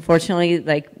like, unfortunately,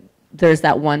 like there's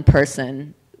that one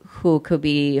person who could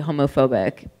be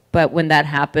homophobic, but when that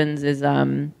happens is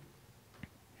a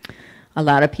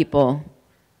lot of people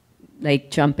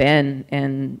like jump in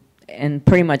and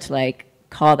pretty much like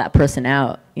call that person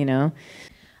out, you know.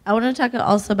 I want to talk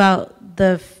also about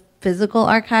the physical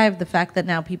archive, the fact that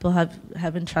now people have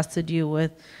entrusted you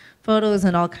with photos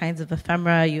and all kinds of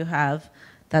ephemera. You have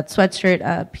that sweatshirt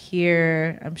up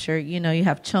here. I'm sure, you know, you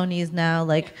have chonies now.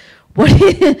 Like,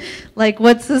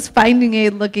 what's this finding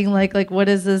aid looking like? Like, what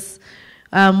is this?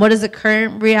 What is the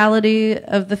current reality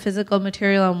of the physical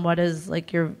material, and what is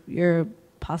like your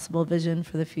possible vision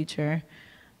for the future?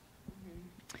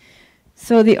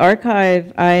 So the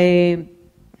archive, I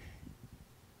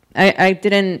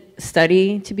didn't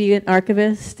study to be an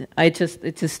archivist.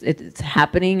 It's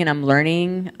happening, and I'm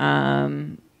learning.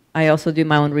 I also do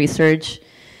my own research.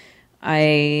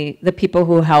 The people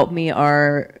who help me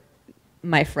are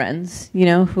my friends, you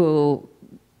know, who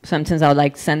sometimes I'll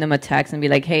like send them a text and be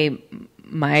like, hey,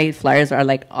 my flyers are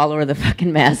like all over the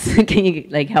fucking mess. Can you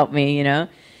like help me, you know?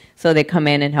 So they come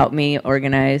in and help me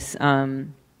organize.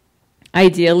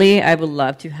 Ideally, I would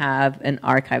love to have an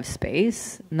archive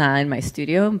space, not in my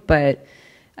studio, but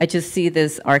I just see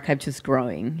this archive just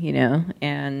growing, you know,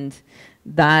 and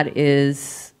that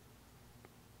is,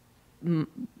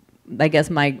 I guess,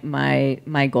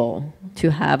 my goal,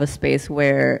 to have a space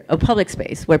a public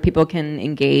space where people can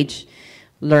engage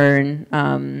learn.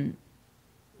 On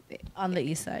the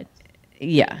east side.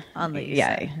 Yeah. On the east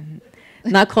side.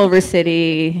 Not Culver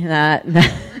City, not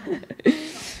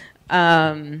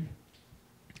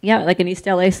yeah, like in East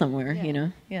LA somewhere, Yeah. you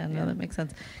know? Yeah, no, that makes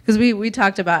sense. Because we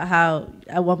talked about how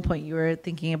at one point you were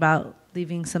thinking about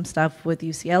leaving some stuff with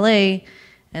UCLA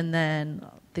and then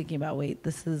thinking about, wait,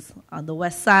 this is on the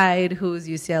west side. Who is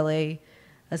UCLA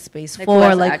a space Like for?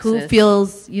 west Like access. who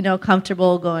feels,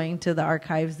 comfortable going to the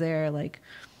archives there? Like,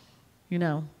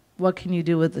 what can you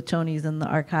do with the chonies in the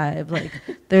archive? Like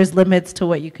there's limits to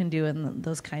what you can do in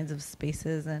those kinds of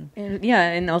spaces. And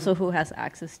and also who has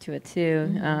access to it too.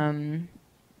 Mm-hmm.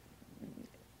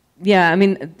 Yeah, I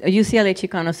mean, UCLA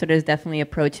Chicano Studios definitely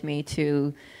approached me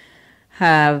to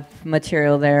have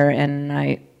material there, and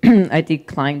I I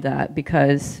declined that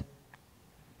because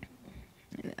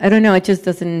I don't know, it just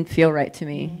doesn't feel right to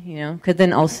me, Because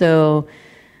then also,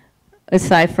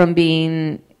 aside from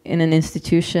being in an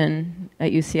institution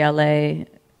at UCLA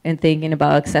and thinking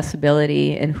about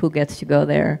accessibility and who gets to go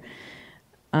there,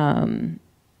 I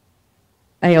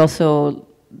also.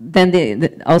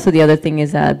 Then also the other thing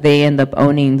is that they end up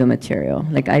owning the material.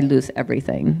 Like I lose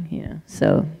everything,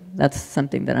 So that's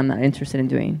something that I'm not interested in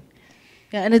doing.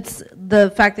 Yeah, and it's the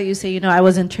fact that you say, I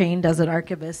wasn't trained as an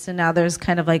archivist, and now there's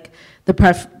kind of like the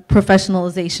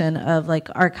professionalization of like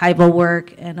archival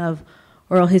work and of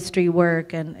oral history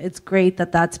work, and it's great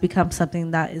that that's become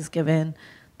something that is given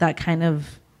that kind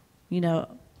of,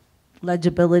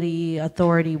 legibility,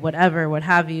 authority, whatever, what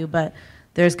have you, but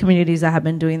there's communities that have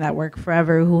been doing that work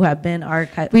forever who have been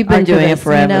We've been doing it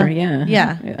forever,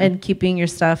 yeah. And keeping your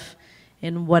stuff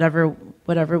in whatever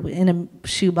in a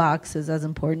shoebox is as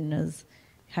important as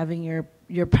having your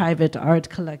private art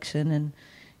collection and,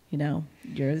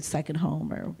 your second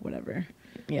home or whatever.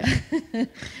 Yeah.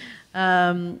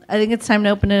 I think it's time to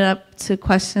open it up to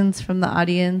questions from the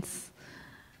audience.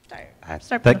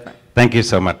 Thank you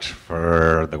so much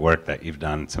for the work that you've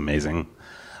done. It's amazing.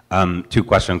 Two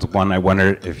questions. One, I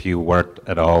wonder if you worked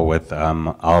at all with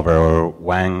Oliver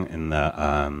Wang in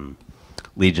the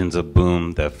Legions of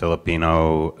Boom, the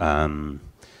Filipino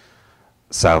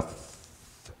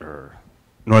South or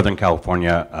Northern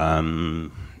California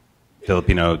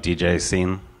Filipino DJ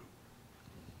scene.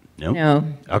 No.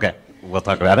 Okay, we'll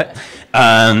talk about it.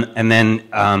 And then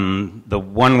the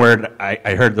one word,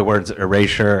 I heard the words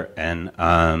erasure and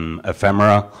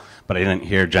ephemera, but I didn't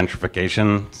hear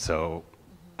gentrification, so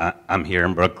I'm here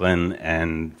in Brooklyn,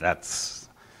 and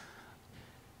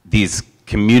these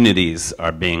communities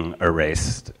are being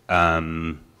erased.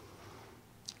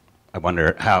 I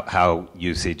wonder how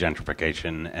you see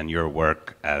gentrification and your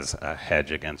work as a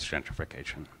hedge against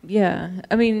gentrification. Yeah,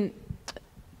 I mean,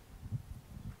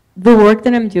 the work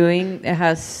that I'm doing,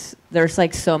 there's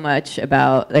like so much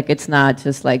about, like it's not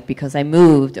just like because I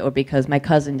moved or because my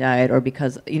cousin died or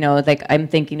because, like I'm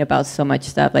thinking about so much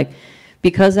stuff. Like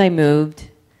because I moved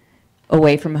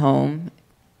away from home,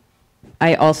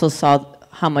 I also saw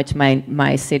how much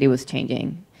my city was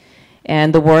changing.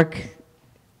 And the work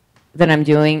that I'm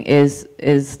doing is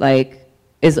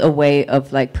a way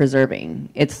of like preserving.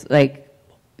 It's like,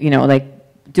 like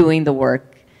doing the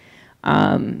work,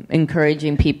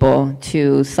 encouraging people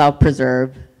to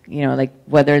self-preserve, like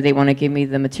whether they want to give me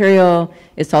the material,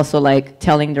 it's also like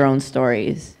telling their own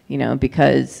stories,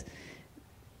 because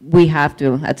we have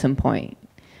to at some point.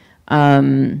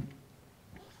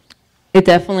 It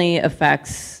definitely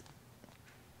affects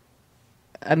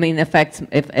me,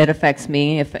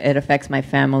 if it affects my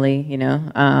family,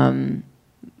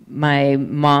 my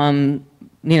mom,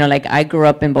 like I grew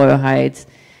up in Boyle Heights,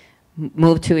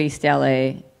 moved to East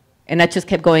LA, and I just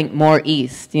kept going more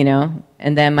east,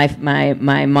 and then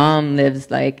my mom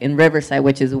lives like in Riverside,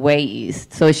 which is way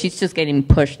east, so she's just getting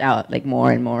pushed out like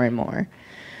more and more and more.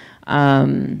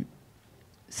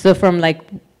 So from like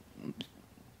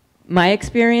my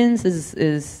experience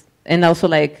is, and also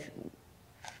like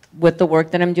with the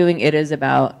work that I'm doing, it is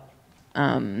about,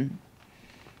 like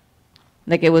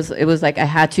it was like I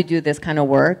had to do this kind of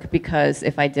work because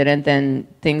if I didn't, then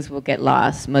things will get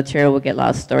lost, material will get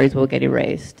lost, stories will get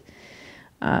erased.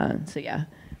 So yeah.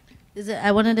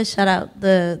 I wanted to shout out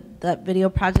that video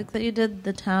project that you did,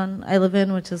 The Town I Live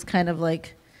In, which is kind of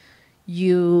like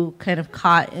you kind of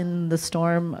caught in the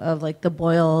storm of like the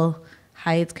Boyle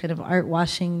Heights kind of art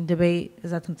washing debate.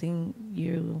 Is that something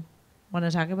you want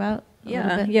to talk about?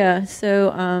 Yeah.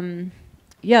 So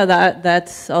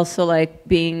that's also like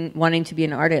wanting to be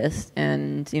an artist,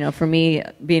 and for me,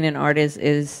 being an artist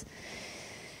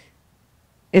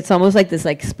it's almost like this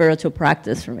like spiritual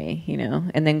practice for me,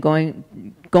 and then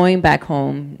going back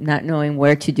home, not knowing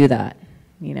where to do that,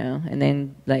 and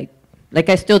then like like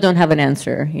I still don't have an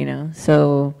answer, you know.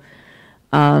 So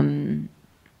I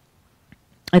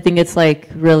think it's like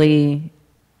really,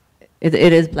 it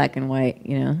is black and white,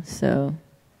 you know. So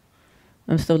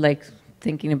I'm still like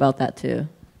thinking about that too.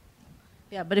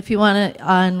 Yeah, but if you want to,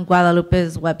 on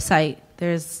Guadalupe's website,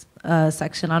 there's a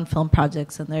section on film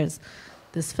projects, and there's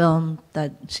this film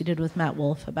that she did with Matt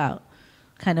Wolf about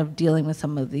kind of dealing with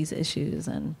some of these issues,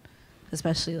 and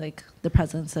especially like the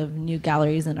presence of new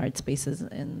galleries and art spaces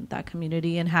in that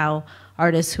community, and how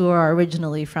artists who are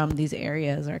originally from these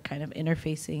areas are kind of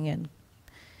interfacing and,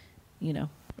 you know,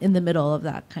 in the middle of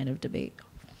that kind of debate.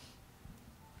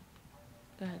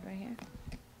 Go ahead, right here.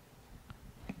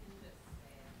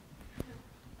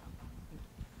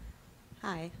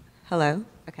 Hi. Hello.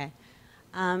 Okay.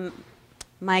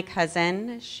 My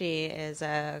cousin, she is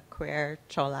a queer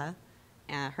chola.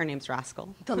 Her name's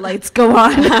Rascal. The lights go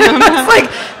on. It's like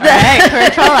all right, queer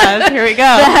cholas. Here we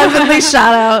go. The heavenly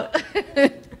shout out.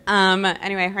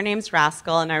 Anyway, her name's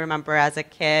Rascal, and I remember as a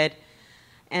kid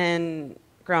and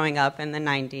growing up in the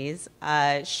 90s,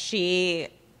 she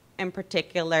in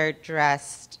particular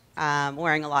dressed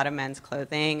wearing a lot of men's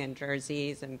clothing and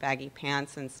jerseys and baggy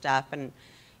pants and stuff, and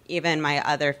even my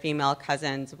other female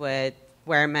cousins would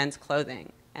wear men's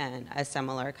clothing in a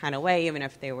similar kind of way, even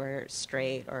if they were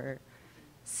straight or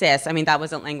cis. I mean, that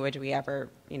wasn't language we ever,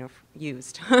 you know,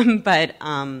 used. But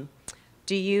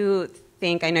do you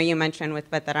think, I know you mentioned with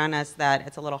veteranas that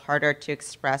it's a little harder to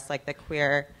express like the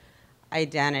queer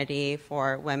identity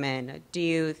for women. Do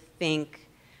you think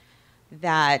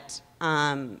that,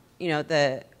 you know,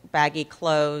 the baggy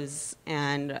clothes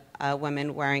and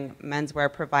women wearing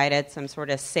menswear provided some sort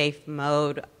of safe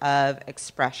mode of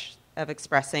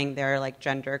expressing their like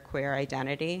gender queer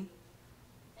identity?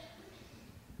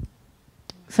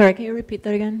 Sorry, can you repeat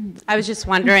that again? I was just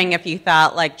wondering if you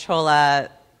thought like chola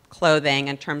clothing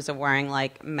in terms of wearing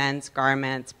like men's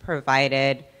garments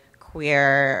provided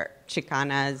queer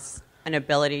Chicanas an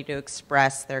ability to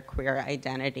express their queer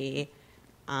identity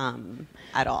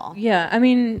at all. Yeah, I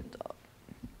mean,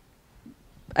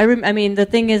 I mean, the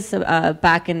thing is,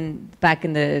 back in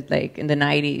the like in the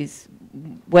 90s,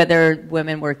 whether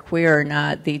women were queer or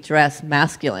not, they dressed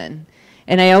masculine,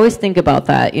 and I always think about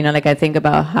that. You know, like I think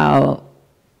about how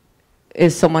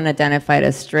if someone identified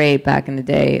as straight back in the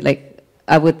day, like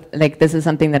I would like this is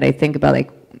something that I think about.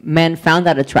 Like men found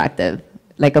that attractive,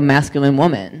 like a masculine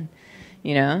woman,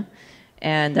 you know,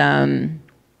 and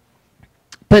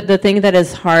but the thing that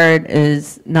is hard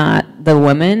is not the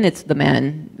women, it's the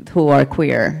men who are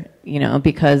queer, you know,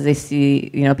 because they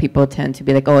see, you know, people tend to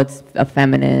be like, oh, it's a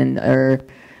feminine, or,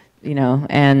 you know,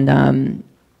 and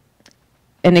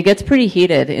it gets pretty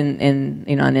heated in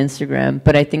you know, on Instagram,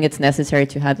 but I think it's necessary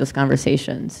to have those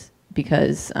conversations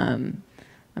because, I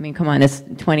mean, come on, it's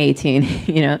 2018,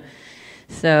 you know,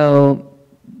 so,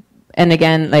 and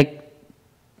again, like,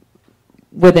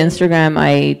 with Instagram,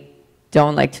 I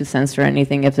don't like to censor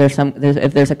anything. If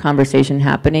there's a conversation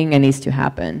happening, it needs to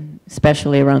happen,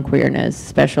 especially around queerness,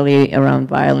 especially around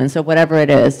violence, or whatever it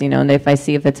is, you know. And if I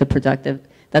see if it's a productive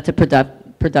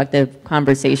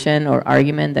conversation or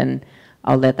argument, then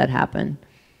I'll let that happen.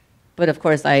 But of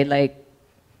course, I like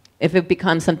if it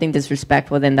becomes something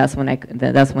disrespectful, then that's when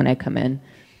I come in.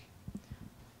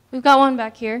 We've got one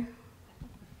back here.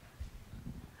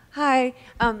 Hi,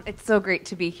 it's so great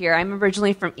to be here. I'm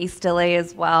originally from East LA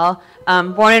as well.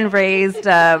 Born and raised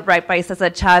right by Cesar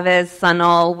Chavez,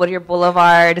 Sunol, Whittier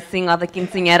Boulevard, seeing all the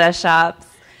quinceañera shops.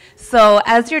 So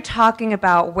as you're talking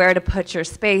about where to put your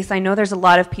space, I know there's a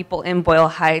lot of people in Boyle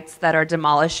Heights that are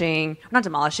not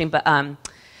demolishing, but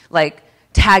like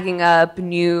tagging up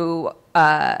new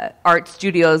art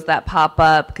studios that pop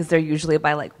up because they're usually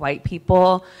by like white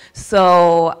people.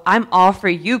 So I'm all for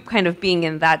you kind of being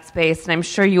in that space, and I'm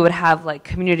sure you would have like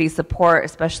community support,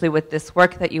 especially with this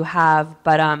work that you have.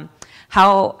 But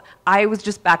how I was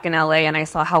just back in LA and I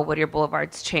saw how Whittier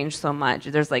Boulevard's changed so much.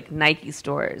 There's like Nike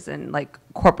stores and like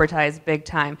corporatized big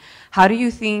time. How do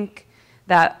you think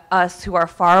that us who are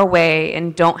far away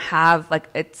and don't have like,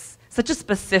 it's such a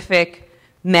specific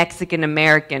Mexican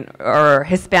American or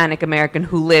Hispanic American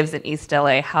who lives in East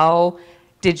LA, how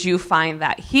did you find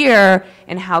that here,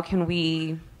 and how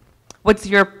can what's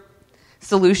your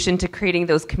solution to creating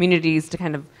those communities to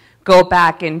kind of go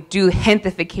back and do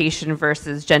gentrification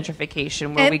versus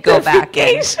gentrification, where we go back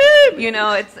and, you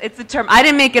know, it's a term, I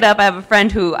didn't make it up, I have a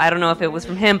friend who, I don't know if it was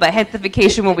from him, but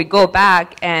gentrification, where we go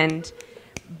back and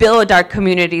build our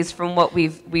communities from what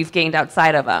we've gained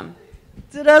outside of them.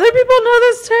 Did other people know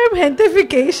this term,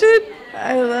 gentrification?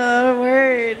 I love the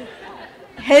word.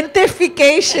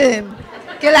 Gentrification.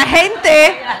 Que la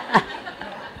gente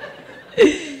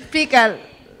pica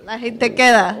La gente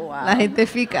queda, la gente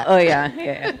fica. Oh,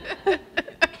 yeah.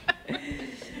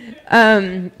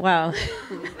 Wow.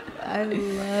 I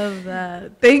love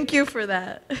that. Thank you for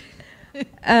that.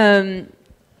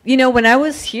 You know, when I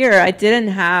was here, I didn't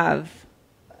have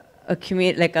a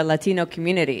community, like a Latino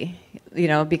community, you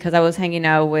know, because I was hanging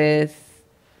out with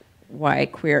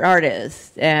white queer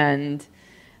artists, and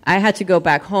I had to go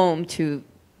back home to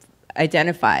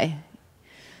identify.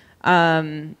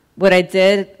 What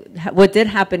did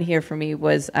happen here for me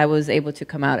was I was able to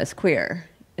come out as queer.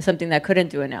 It's something that I couldn't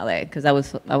do in LA because I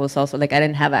was also like, I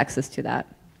didn't have access to that.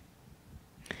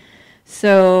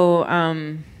 So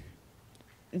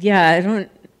yeah,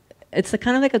 it's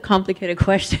kind of like a complicated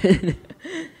question.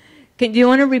 Do you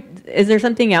want to? Is there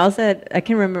something else that I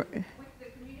can remember? With the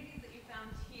communities that you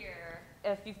found here,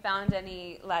 if you found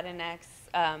any Latinx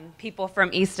people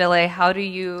from East LA, how do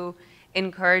you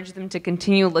encourage them to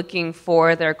continue looking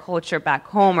for their culture back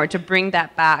home, or to bring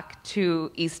that back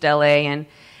to East LA? And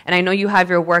I know you have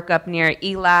your work up near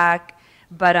ELAC,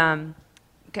 but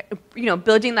you know,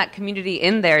 building that community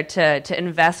in there to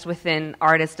invest within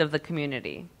artists of the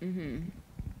community. Mm-hmm.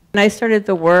 When I started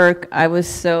the work, I was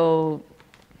so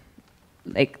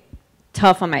like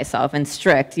tough on myself and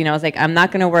strict. You know, I was like, I'm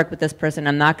not going to work with this person.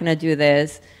 I'm not going to do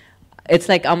this. It's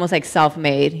like almost like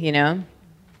self-made, you know.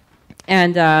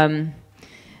 And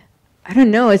I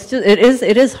don't know. It's just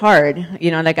it is hard.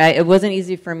 You know, like it wasn't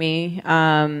easy for me.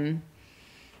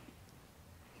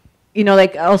 You know,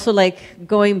 like also like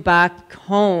going back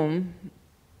home,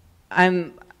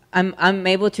 I'm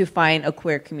able to find a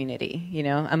queer community. You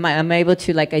know, I'm able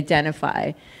to like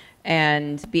identify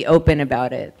and be open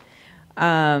about it.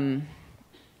 Damn,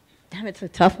 it's a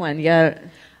tough one. Yeah.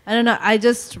 I don't know. I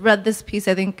just read this piece.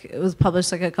 I think it was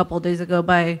published like a couple of days ago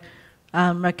by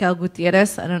Raquel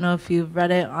Gutierrez. I don't know if you've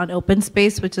read it, on Open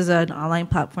Space, which is an online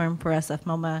platform for SF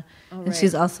MoMA. Oh, right. And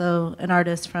she's also an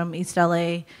artist from East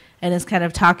LA, and is kind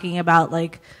of talking about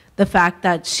like the fact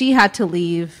that she had to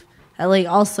leave LA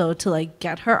also to like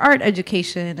get her art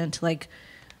education and to like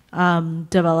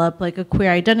develop like a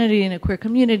queer identity and a queer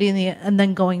community, and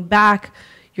then going back,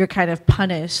 you're kind of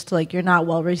punished, like you're not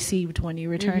well received when you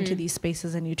return to these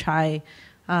spaces and you try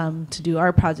to do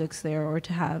art projects there or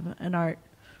to have an art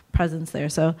presence there.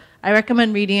 So I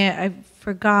recommend reading it. I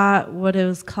forgot what it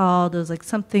was called. It was like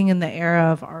something in the era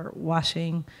of art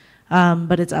washing,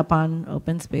 but it's up on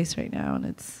Open Space right now, and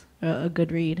it's a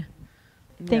good read.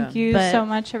 Thank you so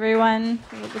much, everyone.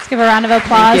 Let's give a round of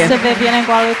applause to Vivian and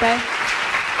Guadalupe.